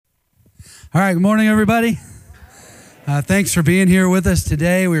All right, good morning, everybody. Thanks for being here with us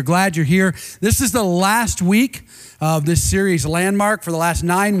today. We're glad you're here. This is the last week of this series, Landmark. For the last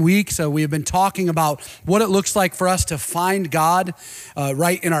 9 weeks, we have been talking about what it looks like for us to find God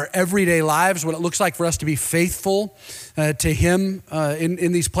right in our everyday lives, what it looks like for us to be faithful to Him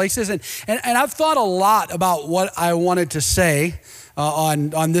in these places. And I've thought a lot about what I wanted to say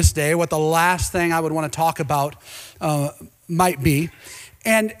on this day, what the last thing I would want to talk about might be.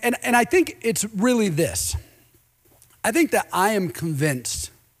 And I think it's really this. I think that I am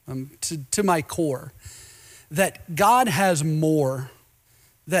convinced to my core that God has more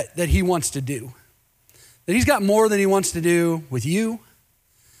that He wants to do. That He's got more that He wants to do with you,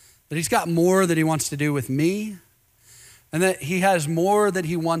 that He's got more that He wants to do with me, and that He has more that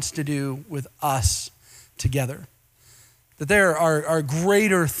He wants to do with us together. That there are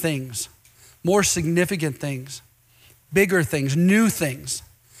greater things, more significant things, bigger things, new things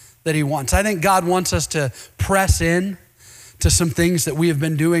that He wants. I think God wants us to press in to some things that we have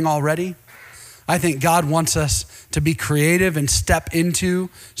been doing already. I think God wants us to be creative and step into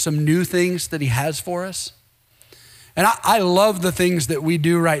some new things that He has for us. And I love the things that we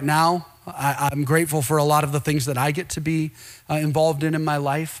do right now. I'm grateful for a lot of the things that I get to be involved in my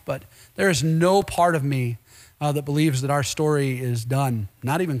life, but there is no part of me that believes that our story is done,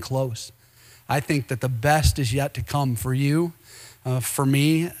 not even close. I think that the best is yet to come for you, for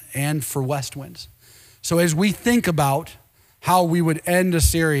me, and for Westwinds. So as we think about how we would end a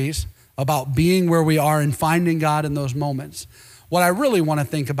series about being where we are and finding God in those moments, what I really want to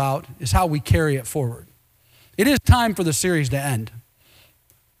think about is how we carry it forward. It is time for the series to end,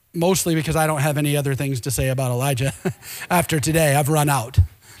 mostly because I don't have any other things to say about Elijah after today. I've run out.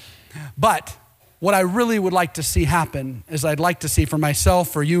 But what I really would like to see happen is I'd like to see for myself,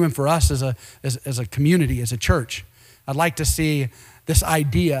 for you, and for us as a community, as a church, I'd like to see this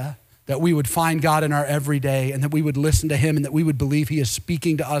idea that we would find God in our everyday and that we would listen to Him and that we would believe He is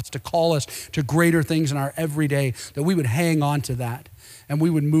speaking to us to call us to greater things in our everyday, that we would hang on to that and we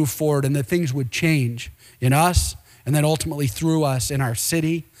would move forward and that things would change in us and then ultimately through us in our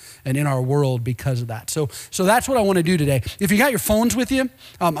city and in our world because of that. So that's what I want to do today. If you got your phones with you,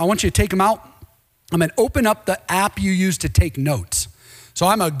 I want you to take them out. Open up the app you use to take notes. So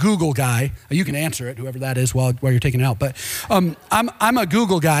I'm a Google guy. You can answer it, whoever that is, while you're taking it out. But I'm a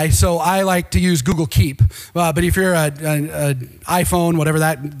Google guy, so I like to use Google Keep. But if you're an iPhone, whatever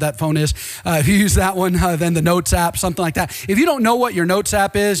that phone is, if you use that one, then the Notes app, something like that. If you don't know what your Notes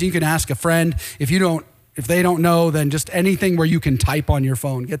app is, you can ask a friend. If they don't know, then just anything where you can type on your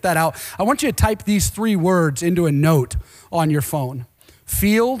phone. Get that out. I want you to type these 3 words into a note on your phone: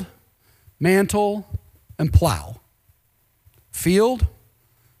 field, mantle, and plow. Field,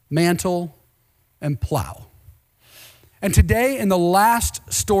 mantle, and plow. And today, in the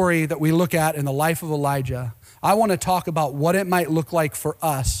last story that we look at in the life of Elijah, I want to talk about what it might look like for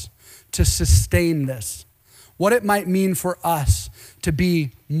us to sustain this, what it might mean for us to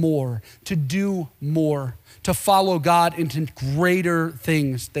be more, to do more, to follow God into greater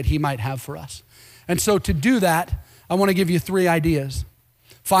things that He might have for us. And so to do that, I want to give you 3 ideas.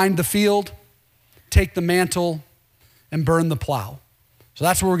 Find the field, take the mantle, and burn the plow. So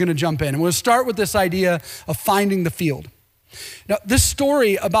that's where we're going to jump in. And we'll start with this idea of finding the field. Now, this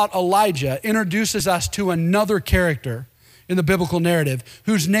story about Elijah introduces us to another character in the biblical narrative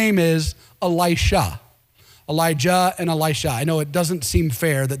whose name is Elisha. Elijah and Elisha. I know it doesn't seem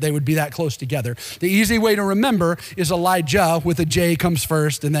fair that they would be that close together. The easy way to remember is Elijah with a J comes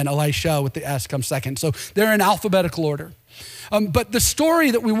first and then Elisha with the S comes second. So they're in alphabetical order. But the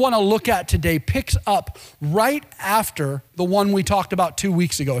story that we want to look at today picks up right after the one we talked about 2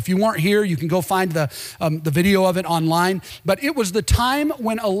 weeks ago. If you weren't here, you can go find the video of it online. But it was the time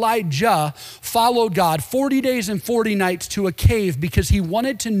when Elijah followed God 40 days and 40 nights to a cave because he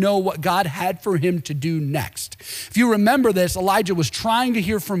wanted to know what God had for him to do next. If you remember this, Elijah was trying to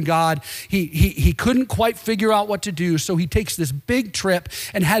hear from God. He couldn't quite figure out what to do, so he takes this big trip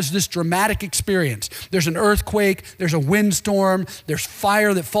and has this dramatic experience. There's an earthquake, there's a windstorm, there's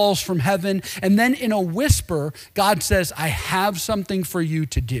fire that falls from heaven, and then in a whisper, God says, I have something for you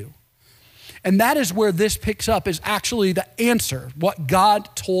to do. And that is where this picks up, is actually the answer, what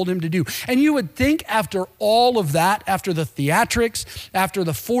God told him to do. And you would think after all of that, after the theatrics, after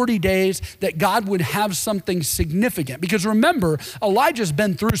the 40 days, that God would have something significant. Because remember, Elijah's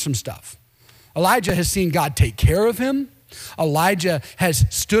been through some stuff. Elijah has seen God take care of him. Elijah has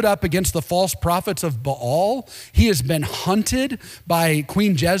stood up against the false prophets of Baal. He has been hunted by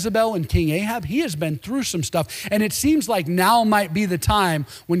Queen Jezebel and King Ahab. He has been through some stuff. And it seems like now might be the time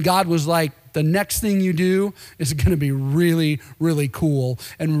when God was like, the next thing you do is going to be really, really cool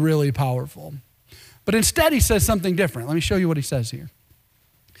and really powerful. But instead, he says something different. Let me show you what he says here.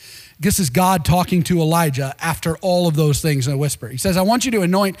 This is God talking to Elijah after all of those things in a whisper. He says, I want you to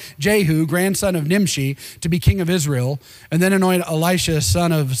anoint Jehu, grandson of Nimshi, to be king of Israel, and then anoint Elisha,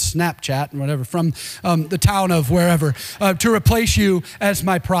 son of Snapchat, whatever, from the town of wherever, to replace you as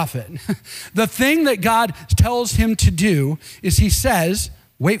my prophet. The thing that God tells him to do is he says,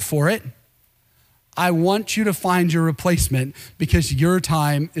 wait for it, I want you to find your replacement because your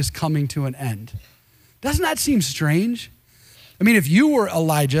time is coming to an end. Doesn't that seem strange? I mean, if you were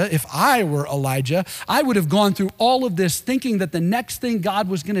Elijah, if I were Elijah, I would have gone through all of this thinking that the next thing God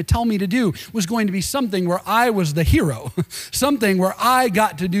was going to tell me to do was going to be something where I was the hero, something where I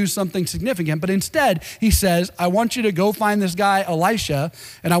got to do something significant. But instead, he says, I want you to go find this guy, Elisha,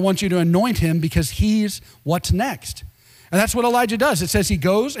 and I want you to anoint him because he's what's next. And that's what Elijah does. It says he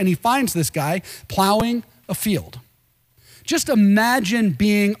goes and he finds this guy plowing a field. Just imagine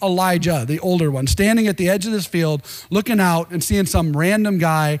being Elijah, the older one, standing at the edge of this field, looking out and seeing some random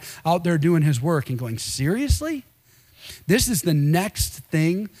guy out there doing his work and going, seriously? This is the next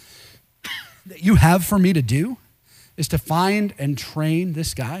thing that you have for me to do, is to find and train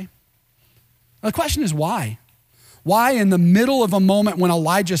this guy? Now, the question is why? Why in the middle of a moment when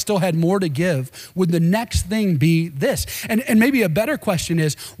Elijah still had more to give, would the next thing be this? And maybe a better question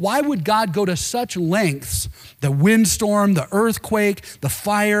is, why would God go to such lengths, the windstorm, the earthquake, the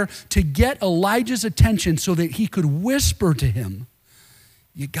fire, to get Elijah's attention so that he could whisper to him,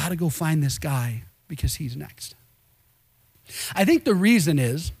 you got to go find this guy because he's next? I think the reason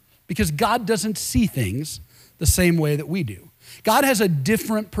is because God doesn't see things the same way that we do. God has a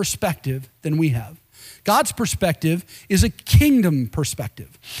different perspective than we have. God's perspective is a kingdom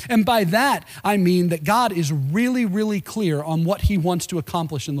perspective. And by that, I mean that God is really, really clear on what he wants to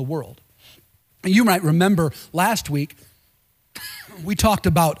accomplish in the world. And you might remember last week, we talked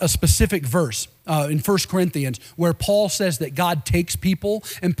about a specific verse in 1 Corinthians where Paul says that God takes people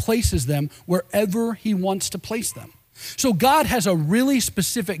and places them wherever he wants to place them. So God has a really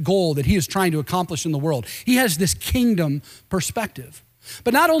specific goal that he is trying to accomplish in the world. He has this kingdom perspective.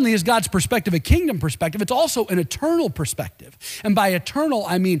 But not only is God's perspective a kingdom perspective, it's also an eternal perspective. And by eternal,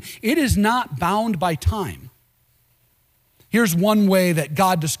 I mean it is not bound by time. Here's one way that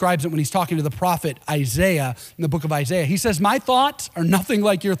God describes it when he's talking to the prophet Isaiah in the book of Isaiah. He says, my thoughts are nothing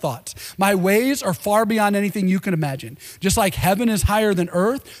like your thoughts. My ways are far beyond anything you can imagine. Just like heaven is higher than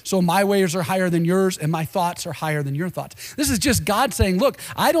earth, so my ways are higher than yours, and my thoughts are higher than your thoughts. This is just God saying, look,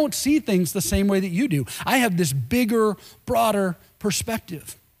 I don't see things the same way that you do. I have this bigger, broader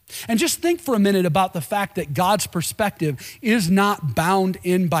perspective. And just think for a minute about the fact that God's perspective is not bound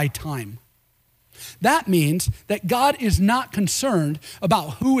in by time. That means that God is not concerned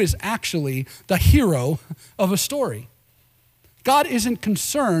about who is actually the hero of a story. God isn't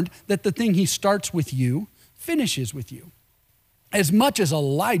concerned that the thing he starts with you finishes with you. As much as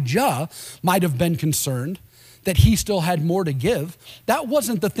Elijah might have been concerned that he still had more to give, that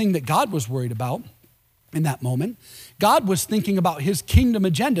wasn't the thing that God was worried about in that moment. God was thinking about his kingdom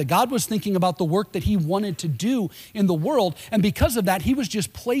agenda. God was thinking about the work that he wanted to do in the world. And because of that, he was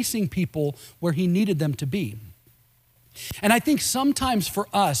just placing people where he needed them to be. And I think sometimes for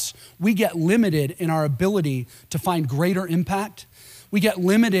us, we get limited in our ability to find greater impact. We get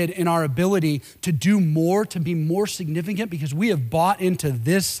limited in our ability to do more, to be more significant, because we have bought into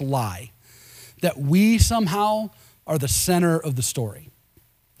this lie that we somehow are the center of the story.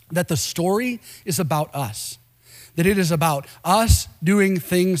 That the story is about us, that it is about us doing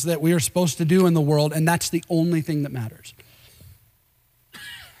things that we are supposed to do in the world, and that's the only thing that matters.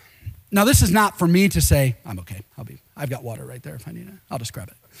 Now, this is not for me to say, I'm okay, I've got water right there if I need it. I'll just grab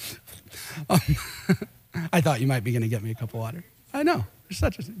it. I thought you might be gonna get me a cup of water. I know,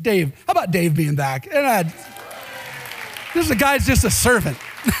 Dave, how about Dave being back? And this guy's just a servant.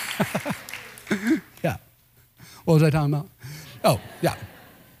 Yeah, what was I talking about? Oh, yeah.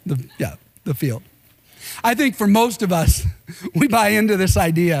 The field. I think for most of us, we buy into this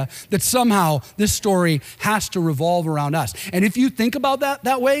idea that somehow this story has to revolve around us. And if you think about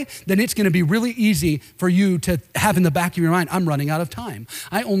that way, then it's going to be really easy for you to have in the back of your mind, I'm running out of time.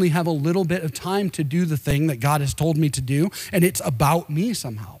 I only have a little bit of time to do the thing that God has told me to do, and it's about me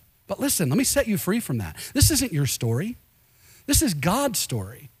somehow. But listen, let me set you free from that. This isn't your story. This is God's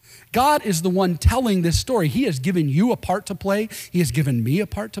story. God is the one telling this story. He has given you a part to play. He has given me a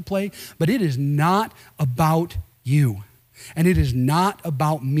part to play, but it is not about you. And it is not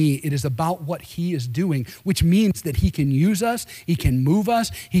about me. It is about what he is doing, which means that he can use us, he can move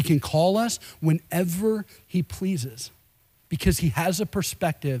us, he can call us whenever he pleases, because he has a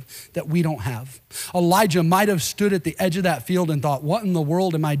perspective that we don't have. Elijah might have stood at the edge of that field and thought, what in the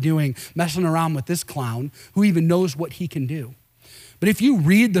world am I doing messing around with this clown who even knows what he can do? But if you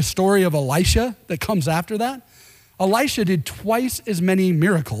read the story of Elisha that comes after that, Elisha did twice as many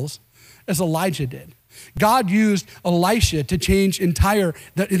miracles as Elijah did. God used Elisha to change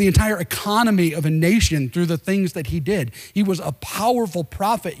the entire economy of a nation through the things that he did. He was a powerful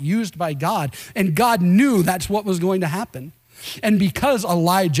prophet used by God, and God knew that's what was going to happen. And because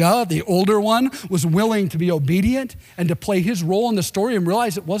Elijah, the older one, was willing to be obedient and to play his role in the story and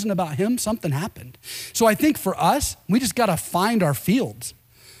realize it wasn't about him, something happened. So I think for us, we just got to find our fields.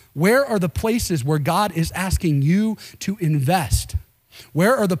 Where are the places where God is asking you to invest?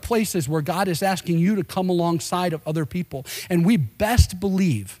 Where are the places where God is asking you to come alongside of other people? And we best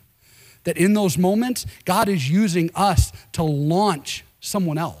believe that in those moments, God is using us to launch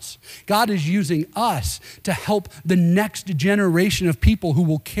someone else. God is using us to help the next generation of people who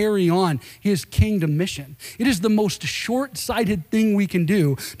will carry on his kingdom mission. It is the most short-sighted thing we can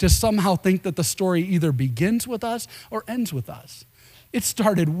do to somehow think that the story either begins with us or ends with us. It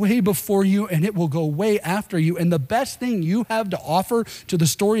started way before you, and it will go way after you. And the best thing you have to offer to the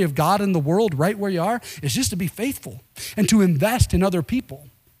story of God in the world right where you are is just to be faithful and to invest in other people.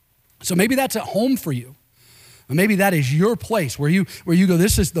 So maybe that's at home for you. Or maybe that is your place where you go,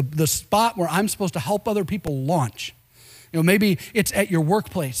 this is the spot where I'm supposed to help other people launch. Maybe it's at your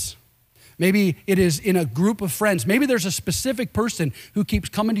workplace. Maybe it is in a group of friends. Maybe there's a specific person who keeps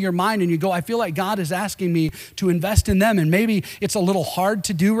coming to your mind and you go, I feel like God is asking me to invest in them. And maybe it's a little hard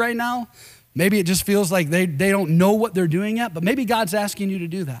to do right now. Maybe it just feels like they don't know what they're doing yet, but maybe God's asking you to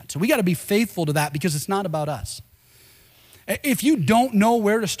do that. So we got to be faithful to that because it's not about us. If you don't know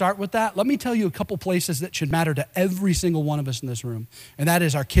where to start with that, let me tell you a couple places that should matter to every single one of us in this room. And that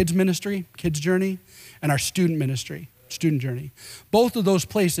is our kids ministry, Kids Journey, and our student ministry, Student Journey. Both of those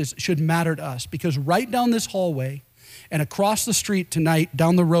places should matter to us because right down this hallway and across the street tonight,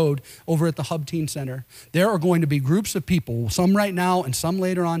 down the road over at the Hub Teen Center, there are going to be groups of people, some right now and some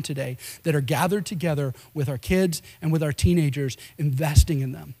later on today, that are gathered together with our kids and with our teenagers, investing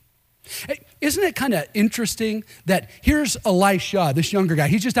in them. Hey, isn't it kind of interesting that here's Elisha, this younger guy,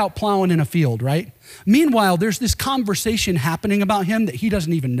 he's just out plowing in a field, right? Meanwhile, there's this conversation happening about him that he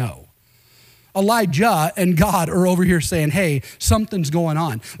doesn't even know. Elijah and God are over here saying, hey, something's going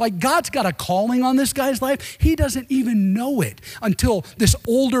on. Like God's got a calling on this guy's life. He doesn't even know it until this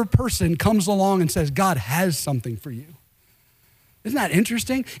older person comes along and says, God has something for you. Isn't that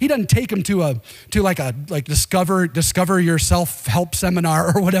interesting? He doesn't take him to discover your self-help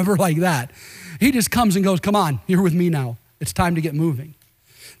seminar or whatever like that. He just comes and goes, come on, you're with me now. It's time to get moving.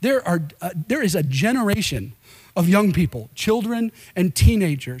 There is a generation of young people, children and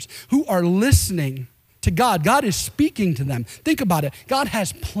teenagers who are listening to God. God is speaking to them. Think about it. God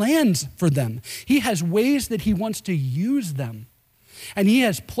has plans for them. He has ways that he wants to use them. And he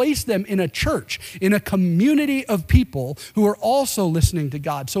has placed them in a church, in a community of people who are also listening to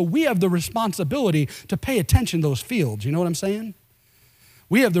God. So we have the responsibility to pay attention to those fields. You know what I'm saying?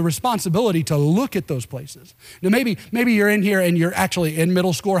 We have the responsibility to look at those places. Now maybe you're in here and you're actually in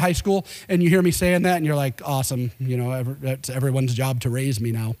middle school or high school and you hear me saying that and you're like, awesome, it's everyone's job to raise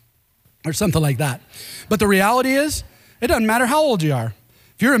me now or something like that. But the reality is, it doesn't matter how old you are.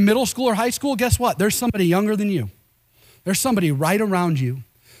 If you're in middle school or high school, guess what? There's somebody younger than you. There's somebody right around you.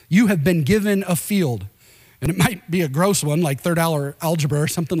 You have been given a field. And it might be a gross one like third hour algebra or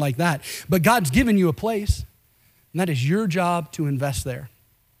something like that. But God's given you a place. And that is your job to invest there.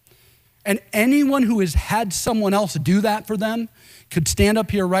 And anyone who has had someone else do that for them could stand up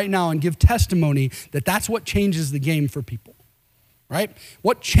here right now and give testimony that that's what changes the game for people, right?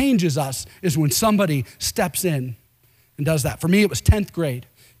 What changes us is when somebody steps in and does that. For me, it was 10th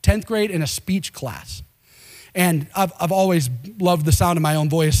grade in a speech class. And I've always loved the sound of my own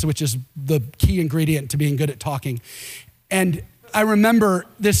voice, which is the key ingredient to being good at talking. And I remember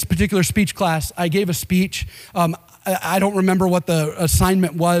this particular speech class. I gave a speech. I don't remember what the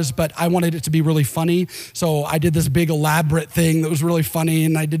assignment was, but I wanted it to be really funny. So I did this big elaborate thing that was really funny,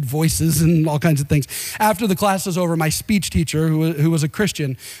 and I did voices and all kinds of things. After the class was over, my speech teacher, who was a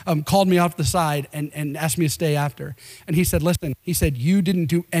Christian, called me off the side and asked me to stay after. And he said, listen, you didn't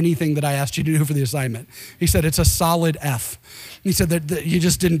do anything that I asked you to do for the assignment. He said, it's a solid F. He said that you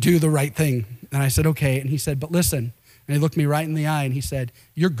just didn't do the right thing. And I said, okay. And he said, but listen. And he looked me right in the eye and he said,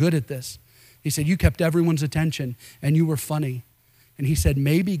 you're good at this. He said, you kept everyone's attention and you were funny. And he said,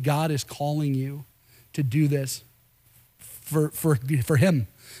 maybe God is calling you to do this for him.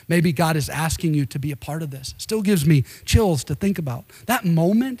 Maybe God is asking you to be a part of this. Still gives me chills to think about. That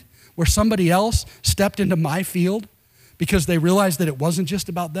moment where somebody else stepped into my field because they realized that it wasn't just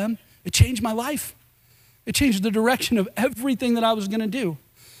about them, it changed my life. It changed the direction of everything that I was going to do.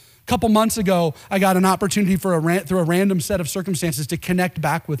 A couple months ago, I got an opportunity through a random set of circumstances to connect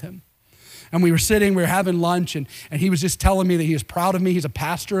back with him. And we were having lunch, and he was just telling me that he was proud of me. He's a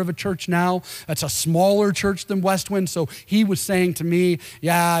pastor of a church now. That's a smaller church than Westwind. So he was saying to me,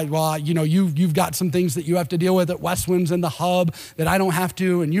 yeah, well, you've got some things that you have to deal with at Westwind's and the hub that I don't have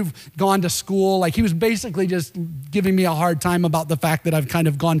to, and you've gone to school. Like, he was basically just giving me a hard time about the fact that I've kind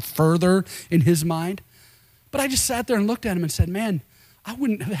of gone further in his mind. But I just sat there and looked at him and said, man, I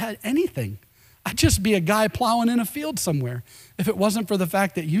wouldn't have had anything. I'd just be a guy plowing in a field somewhere if it wasn't for the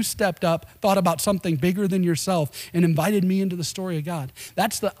fact that you stepped up, thought about something bigger than yourself, and invited me into the story of God.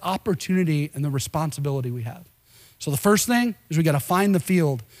 That's the opportunity and the responsibility we have. So the first thing is we got to find the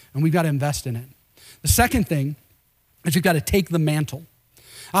field, and we've got to invest in it. The second thing is we've got to take the mantle.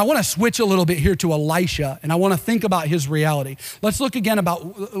 I want to switch a little bit here to Elisha, and I want to think about his reality. Let's look again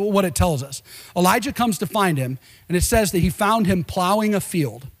about what it tells us. Elijah comes to find him, and it says that he found him plowing a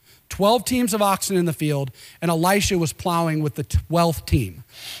field. 12 teams of oxen in the field, and Elisha was plowing with the 12th team.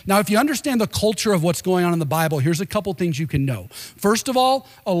 Now, if you understand the culture of what's going on in the Bible, here's a couple things you can know. First of all,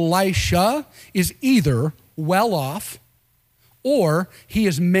 Elisha is either well off or he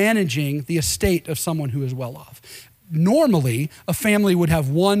is managing the estate of someone who is well off. Normally, a family would have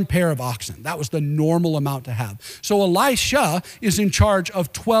one pair of oxen. That was the normal amount to have. So Elisha is in charge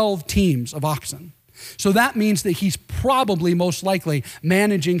of 12 teams of oxen. So that means that he's probably most likely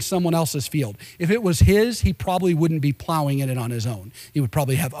managing someone else's field. If it was his, he probably wouldn't be plowing in it on his own. He would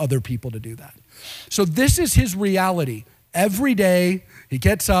probably have other people to do that. So this is his reality. Every day he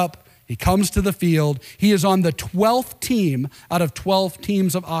gets up, he comes to the field. He is on the 12th team out of 12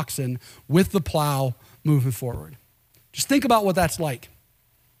 teams of oxen with the plow moving forward. Just think about what that's like,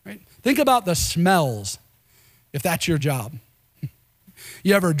 right? Think about the smells if that's your job.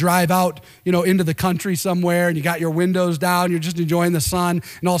 You ever drive out, into the country somewhere and you got your windows down, you're just enjoying the sun,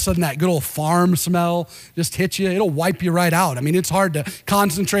 and all of a sudden that good old farm smell just hits you. It'll wipe you right out. I mean, it's hard to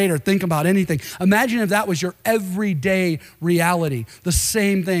concentrate or think about anything. Imagine if that was your everyday reality, the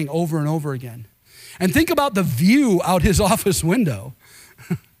same thing over and over again. And think about the view out his office window.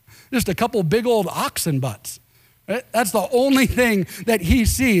 Just a couple big old oxen butts. That's the only thing that he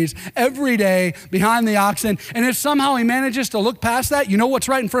sees every day behind the oxen. And if somehow he manages to look past that, you know what's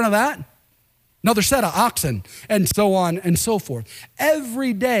right in front of that? Another set of oxen, and so on and so forth.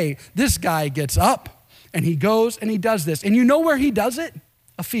 Every day, this guy gets up and he goes and he does this. And you know where he does it?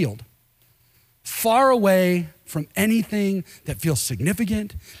 A field. Far away from anything that feels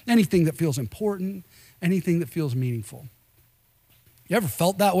significant, anything that feels important, anything that feels meaningful. You ever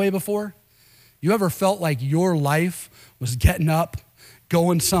felt that way before? You ever felt like your life was getting up,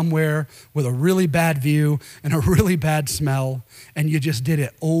 going somewhere with a really bad view and a really bad smell, and you just did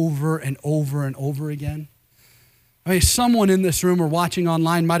it over and over and over again? I mean, someone in this room or watching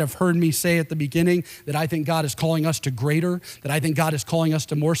online might have heard me say at the beginning that I think God is calling us to greater, that I think God is calling us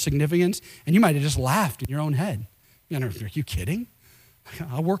to more significance, and you might have just laughed in your own head. Are you kidding?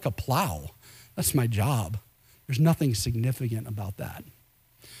 I work a plow. That's my job. There's nothing significant about that.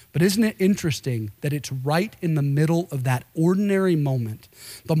 But isn't it interesting that it's right in the middle of that ordinary moment,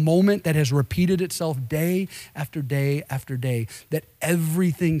 the moment that has repeated itself day after day after day, that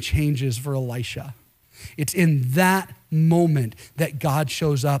everything changes for Elisha? It's in that moment that God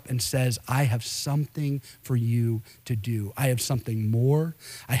shows up and says, I have something for you to do. I have something more.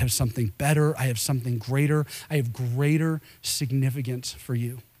 I have something better. I have something greater. I have greater significance for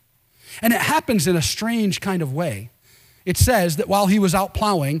you. And it happens in a strange kind of way. It says that while he was out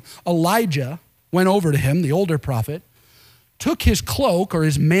plowing, Elijah went over to him, the older prophet, took his cloak, or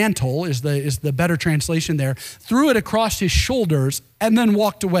his mantle is the better translation there, threw it across his shoulders, and then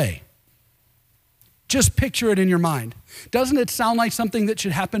walked away. Just picture it in your mind. Doesn't it sound like something that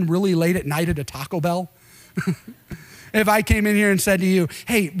should happen really late at night at a Taco Bell? If I came in here and said to you,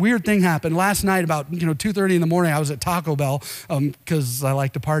 hey, weird thing happened. Last night about 2:30 in the morning, I was at Taco Bell because I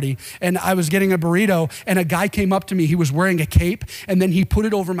like to party, and I was getting a burrito, and a guy came up to me. He was wearing a cape, and then he put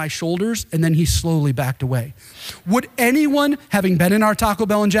it over my shoulders, and then he slowly backed away. Would anyone, having been in our Taco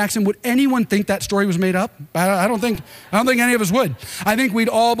Bell in Jackson, would anyone think that story was made up? I don't think any of us would. I think we'd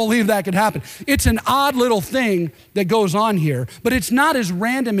all believe that could happen. It's an odd little thing that goes on here, but it's not as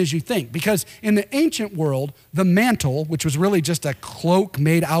random as you think, because in the ancient world, the mantle, mantle, which was really just a cloak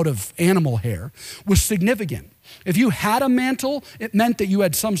made out of animal hair, was significant. If you had a mantle, it meant that you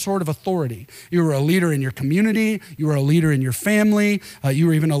had some sort of authority. You were a leader in your community, you were a leader in your family, you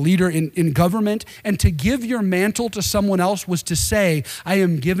were even a leader in government. And to give your mantle to someone else was to say, I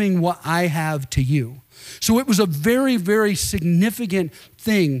am giving what I have to you. So it was a very, very significant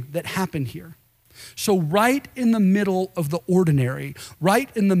thing that happened here. So right in the middle of the ordinary, right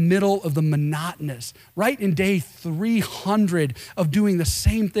in the middle of the monotonous, right in day 300 of doing the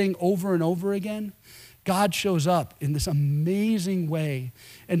same thing over and over again, God shows up in this amazing way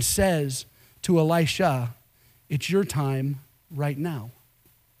and says to Elisha, it's your time right now.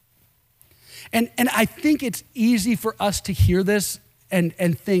 And I think it's easy for us to hear this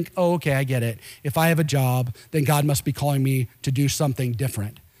and think, oh, okay, I get it. If I have a job, then God must be calling me to do something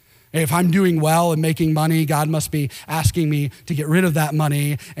different. If I'm doing well and making money, God must be asking me to get rid of that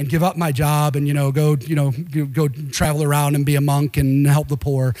money and give up my job and, go travel around and be a monk and help the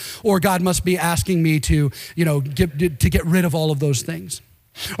poor. Or God must be asking me to get rid of all of those things.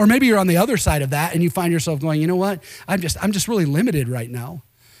 Or maybe you're on the other side of that and you find yourself going, you know what? I'm just really limited right now.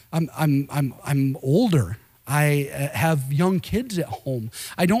 I'm older. I have young kids at home.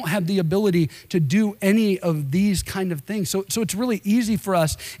 I don't have the ability to do any of these kind of things. So it's really easy for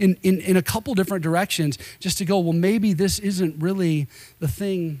us in a couple different directions just to go, well, maybe this isn't really the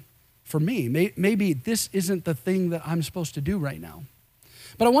thing for me. Maybe this isn't the thing that I'm supposed to do right now.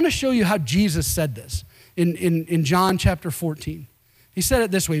 But I want to show you how Jesus said this in John chapter 14. He said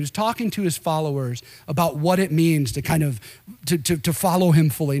it this way. He was talking to his followers about what it means to kind of to follow him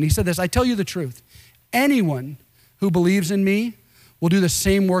fully. And he said this, I tell you the truth. Anyone who believes in me will do the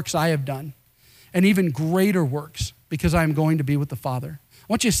same works I have done, and even greater works, because I am going to be with the Father. I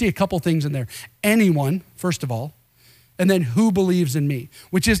want you to see a couple things in there. Anyone, first of all, and then who believes in me,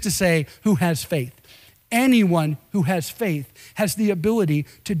 which is to say, who has faith. Anyone who has faith has the ability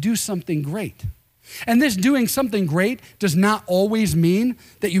to do something great. And this doing something great does not always mean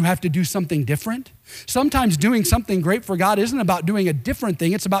that you have to do something different. Sometimes doing something great for God isn't about doing a different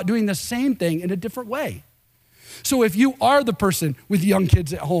thing. It's about doing the same thing in a different way. So if you are the person with young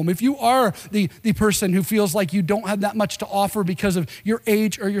kids at home, if you are the person who feels like you don't have that much to offer because of your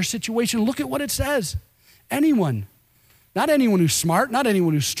age or your situation, look at what it says. Anyone. Not anyone who's smart, not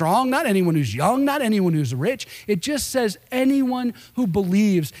anyone who's strong, not anyone who's young, not anyone who's rich. It just says anyone who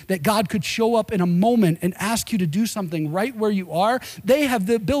believes that God could show up in a moment and ask you to do something right where you are, they have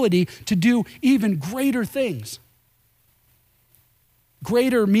the ability to do even greater things.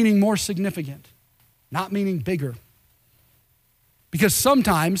 Greater meaning more significant, not meaning bigger. Because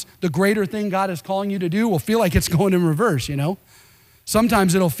sometimes the greater thing God is calling you to do will feel like it's going in reverse,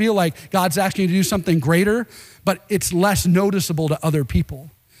 Sometimes it'll feel like God's asking you to do something greater, but it's less noticeable to other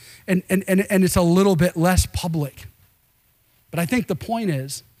people. And it's a little bit less public. But I think the point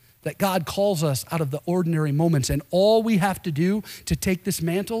is that God calls us out of the ordinary moments, and all we have to do to take this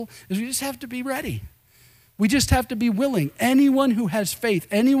mantle is we just have to be ready. We just have to be willing. Anyone who has faith,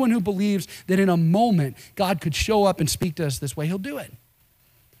 anyone who believes that in a moment God could show up and speak to us this way, he'll do it.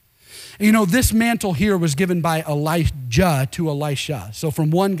 This mantle here was given by Elijah to Elisha, so from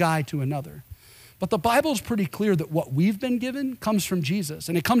one guy to another. But the Bible's pretty clear that what we've been given comes from Jesus,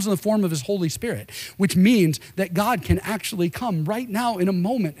 and it comes in the form of his Holy Spirit, which means that God can actually come right now in a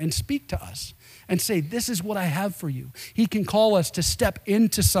moment and speak to us and say, this is what I have for you. He can call us to step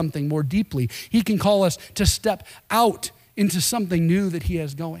into something more deeply. He can call us to step out into something new that he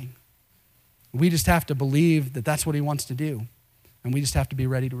has going. We just have to believe that that's what he wants to do, and we just have to be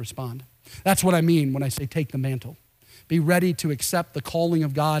ready to respond. That's what I mean when I say take the mantle. Be ready to accept the calling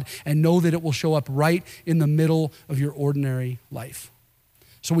of God and know that it will show up right in the middle of your ordinary life.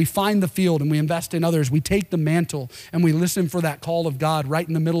 So we find the field and we invest in others. We take the mantle and we listen for that call of God right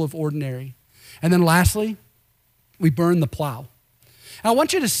in the middle of ordinary. And then lastly, we burn the plow. And I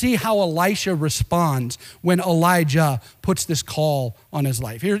want you to see how Elisha responds when Elijah puts this call on his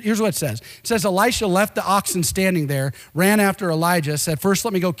life. Here's what it says. It says, Elisha left the oxen standing there, ran after Elijah, said, first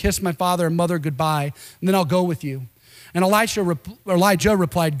let me go kiss my father and mother goodbye, and then I'll go with you. And Elijah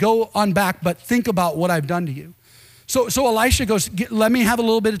replied, go on back, but think about what I've done to you. So Elisha goes, let me have a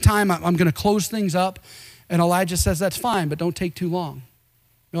little bit of time. I'm going to close things up. And Elijah says, that's fine, but don't take too long.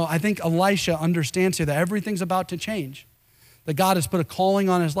 I think Elisha understands here that everything's about to change, that God has put a calling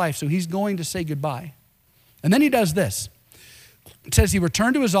on his life, so he's going to say goodbye. And then he does this. It says he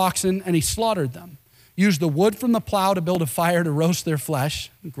returned to his oxen and he slaughtered them, used the wood from the plow to build a fire to roast their flesh,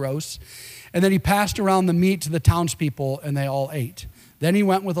 gross, and then he passed around the meat to the townspeople and they all ate. Then he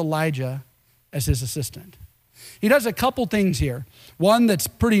went with Elijah as his assistant. He does a couple things here, one that's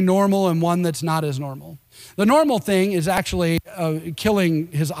pretty normal and one that's not as normal. The normal thing is actually killing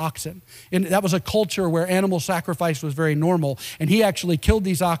his oxen. And that was a culture where animal sacrifice was very normal. And he actually killed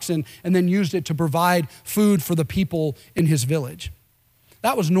these oxen and then used it to provide food for the people in his village.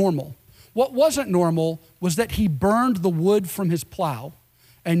 That was normal. What wasn't normal was that he burned the wood from his plow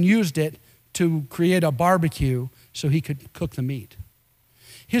and used it to create a barbecue so he could cook the meat.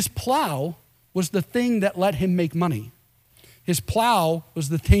 His plow was the thing that let him make money. His plow was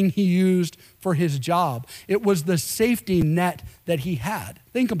the thing he used for his job. It was the safety net that he had.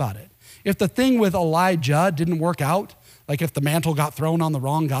 Think about it. If the thing with Elijah didn't work out, like if the mantle got thrown on the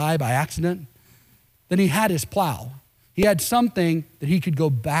wrong guy by accident, then he had his plow. He had something that he could go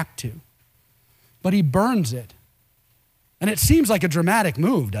back to. But he burns it. And it seems like a dramatic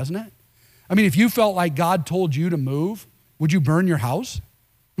move, doesn't it? I mean, if you felt like God told you to move, would you burn your house?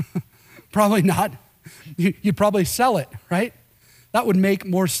 Probably not. You'd probably sell it, right? That would make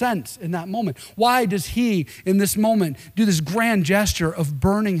more sense in that moment. Why does he, in this moment, do this grand gesture of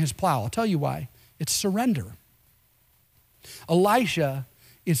burning his plow? I'll tell you why. It's surrender. Elisha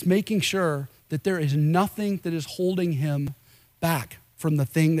is making sure that there is nothing that is holding him back from the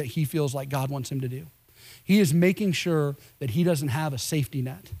thing that he feels like God wants him to do. He is making sure that he doesn't have a safety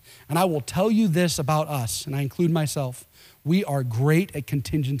net. And I will tell you this about us, and I include myself. We are great at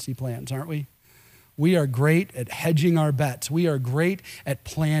contingency plans, aren't we? We are great at hedging our bets. We are great at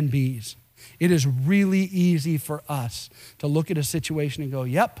plan Bs. It is really easy for us to look at a situation and go,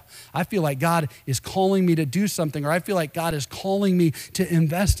 yep, I feel like God is calling me to do something, or I feel like God is calling me to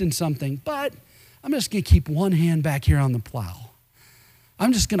invest in something, but I'm just going to keep one hand back here on the plow.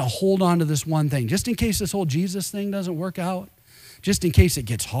 I'm just going to hold on to this one thing, just in case this whole Jesus thing doesn't work out, just in case it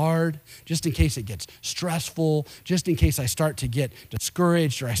gets hard, just in case it gets stressful, just in case I start to get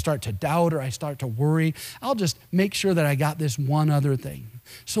discouraged or I start to doubt or I start to worry. I'll just make sure that I got this one other thing.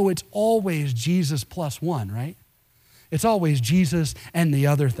 So it's always Jesus plus one, right? It's always Jesus and the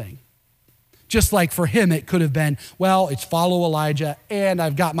other thing. Just like for him, it could have been, well, it's follow Elijah and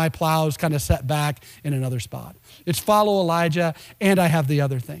I've got my plows kind of set back in another spot. It's follow Elijah and I have the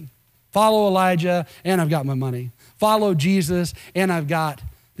other thing. Follow Elijah and I've got my money. Follow Jesus and I've got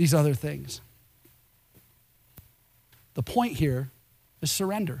these other things. The point here is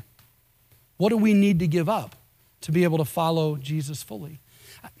surrender. What do we need to give up to be able to follow Jesus fully?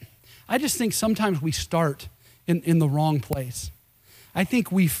 I just think sometimes we start in the wrong place. I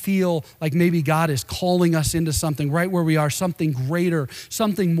think we feel like maybe God is calling us into something right where we are, something greater,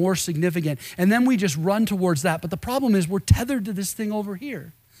 something more significant, and then we just run towards that. But the problem is we're tethered to this thing over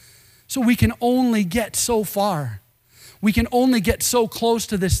here. So we can only get so far. We can only get so close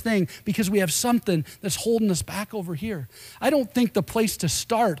to this thing because we have something that's holding us back over here. I don't think the place to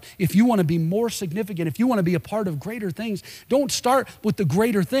start, if you want to be more significant, if you want to be a part of greater things, don't start with the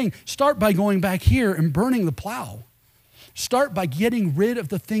greater thing. Start by going back here and burning the plow. Start by getting rid of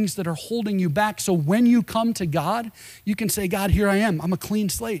the things that are holding you back so when you come to God, you can say, God, here I am. I'm a clean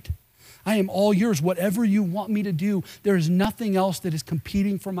slate. I am all yours. Whatever you want me to do, there is nothing else that is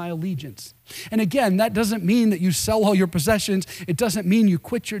competing for my allegiance. And again, that doesn't mean that you sell all your possessions. It doesn't mean you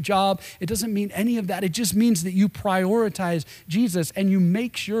quit your job. It doesn't mean any of that. It just means that you prioritize Jesus and you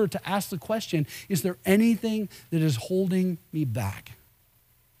make sure to ask the question, is there anything that is holding me back?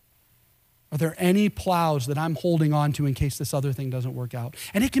 Are there any plows that I'm holding on to in case this other thing doesn't work out?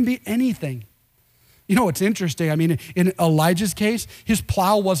 And it can be anything. You know, it's interesting. I mean, in Elijah's case, his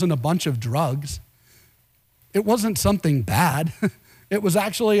plow wasn't a bunch of drugs. It wasn't something bad. It was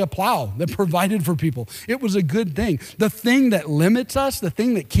actually a plow that provided for people. It was a good thing. The thing that limits us, the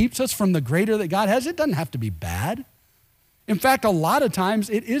thing that keeps us from the greater that God has, it doesn't have to be bad. In fact, a lot of times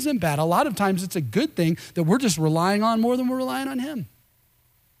it isn't bad. A lot of times it's a good thing that we're just relying on more than we're relying on him.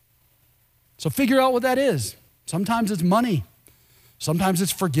 So figure out what that is. Sometimes it's money. Sometimes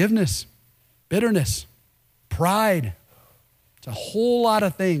it's forgiveness, bitterness, pride. It's a whole lot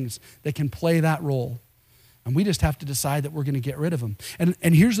of things that can play that role. And we just have to decide that we're going to get rid of them.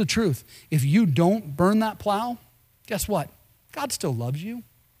 And here's the truth. If you don't burn that plow, guess what? God still loves you.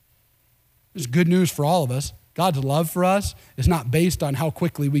 There's good news for all of us. God's love for us is not based on how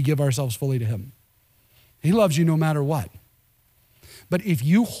quickly we give ourselves fully to him. He loves you no matter what. But if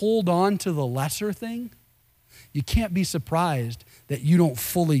you hold on to the lesser thing, you can't be surprised that you don't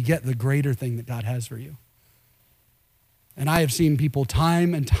fully get the greater thing that God has for you. And I have seen people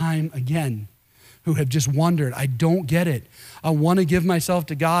time and time again who have just wondered, I don't get it. I want to give myself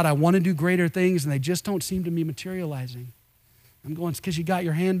to God. I want to do greater things, and they just don't seem to be materializing. I'm going, it's because you got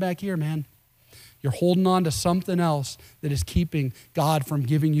your hand back here, man. You're holding on to something else that is keeping God from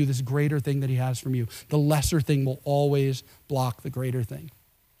giving you this greater thing that he has from you. The lesser thing will always block the greater thing.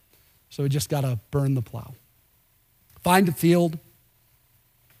 So we just got to burn the plow. Find a field,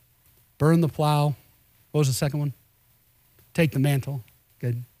 burn the plow. What was the second one? Take the mantle.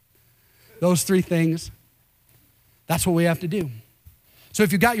 Good. Those three things, that's what we have to do. So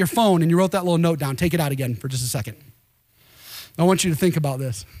if you got your phone and you wrote that little note down, take it out again for just a second. I want you to think about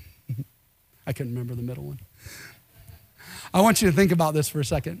this. I couldn't remember the middle one. I want you to think about this for a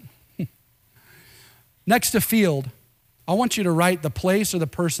second. Next to field, I want you to write the place or the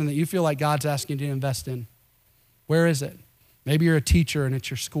person that you feel like God's asking you to invest in. Where is it? Maybe you're a teacher and it's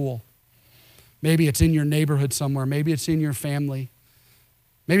your school. Maybe it's in your neighborhood somewhere. Maybe it's in your family.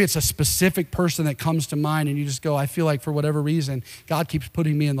 Maybe it's a specific person that comes to mind and you just go, I feel like for whatever reason, God keeps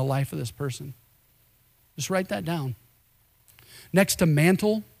putting me in the life of this person. Just write that down. Next to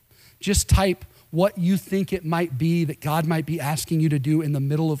mantle, just type what you think it might be that God might be asking you to do in the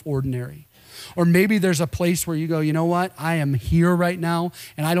middle of ordinary. Or maybe there's a place where you go, you know what? I am here right now,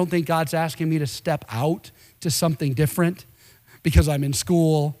 and I don't think God's asking me to step out to something different because I'm in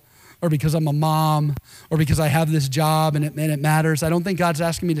school or because I'm a mom or because I have this job and it matters. I don't think God's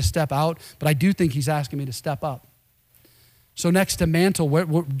asking me to step out, but I do think he's asking me to step up. So next to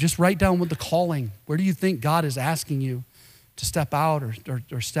mantle, just write down what the calling. Where do you think God is asking you to step out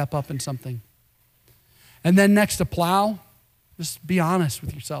or step up in something? And then next to plow, just be honest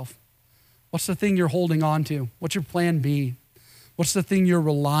with yourself. What's the thing you're holding on to? What's your plan B? What's the thing you're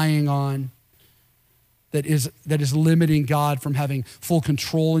relying on that is limiting God from having full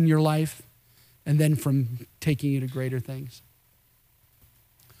control in your life and then from taking you to greater things?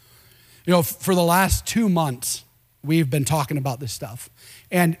 You know, for the last 2 months, we've been talking about this stuff,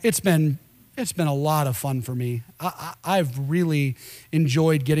 and it's been a lot of fun for me. I've really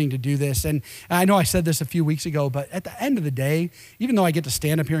enjoyed getting to do this. And I know I said this a few weeks ago, but at the end of the day, even though I get to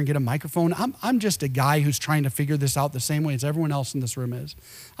stand up here and get a microphone, I'm just a guy who's trying to figure this out the same way as everyone else in this room is.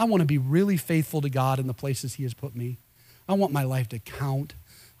 I want to be really faithful to God in the places he has put me. I want my life to count.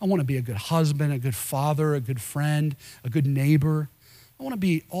 I want to be a good husband, a good father, a good friend, a good neighbor. I want to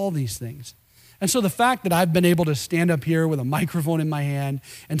be all these things. And so the fact that I've been able to stand up here with a microphone in my hand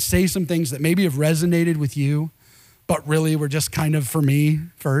and say some things that maybe have resonated with you, but really were just kind of for me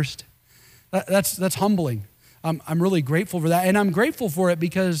first, that's humbling. I'm really grateful for that. And I'm grateful for it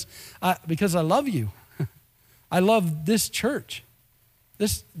because I love you. I love this church.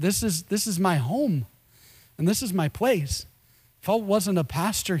 This is my home, and this is my place. If I wasn't a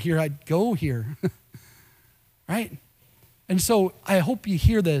pastor here, I'd go here, right? And so I hope you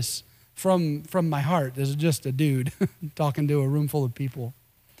hear this from my heart as just a dude talking to a room full of people.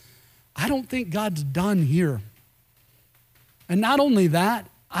 I don't think God's done here. And not only that,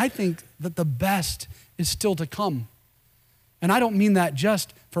 I think that the best is still to come. And I don't mean that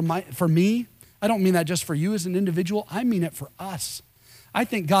just for me. I don't mean that just for you as an individual. I mean it for us. I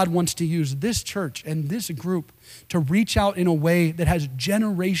think God wants to use this church and this group to reach out in a way that has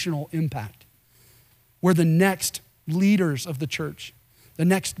generational impact. We're the next leaders of the church. The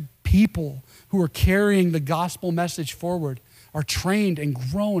next people who are carrying the gospel message forward are trained and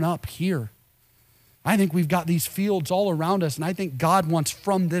grown up here. I think we've got these fields all around us, and I think God wants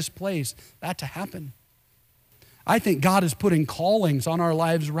from this place that to happen. I think God is putting callings on our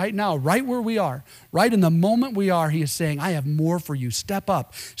lives right now, right where we are, right in the moment we are. He is saying, I have more for you. Step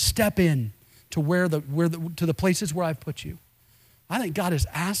up, step in to to the places where I've put you. I think God is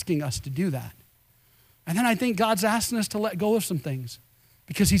asking us to do that. And then I think God's asking us to let go of some things,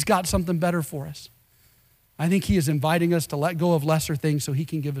 because he's got something better for us. I think he is inviting us to let go of lesser things so he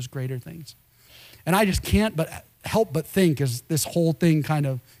can give us greater things. And I just can't help but think as this whole thing kind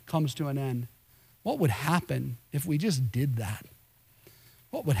of comes to an end, what would happen if we just did that?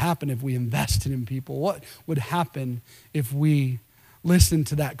 What would happen if we invested in people? What would happen if we listened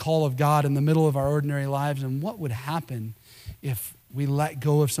to that call of God in the middle of our ordinary lives? And what would happen if we let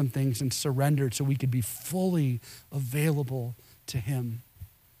go of some things and surrendered so we could be fully available to him?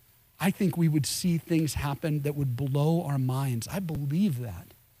 I think we would see things happen that would blow our minds. I believe that.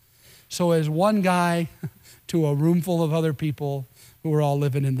 So as one guy to a room full of other people who are all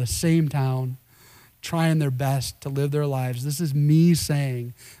living in the same town, trying their best to live their lives, this is me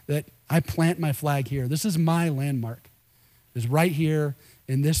saying that I plant my flag here. This is my landmark. It's right here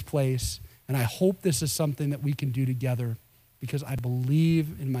in this place, and I hope this is something that we can do together because I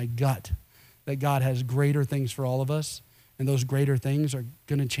believe in my gut that God has greater things for all of us. And those greater things are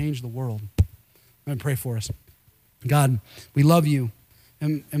going to change the world. I'm going to pray for us. God, we love you,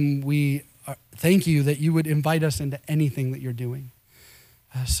 and we thank you that you would invite us into anything that you're doing.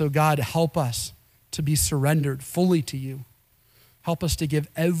 So God, help us to be surrendered fully to you. Help us to give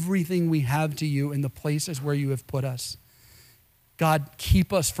everything we have to you in the places where you have put us. God,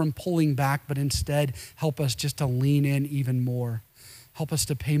 keep us from pulling back, but instead help us just to lean in even more. Help us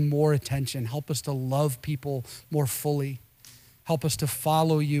to pay more attention. Help us to love people more fully. Help us to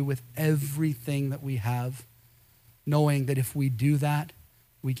follow you with everything that we have, knowing that if we do that,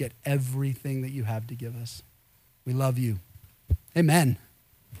 we get everything that you have to give us. We love you. Amen.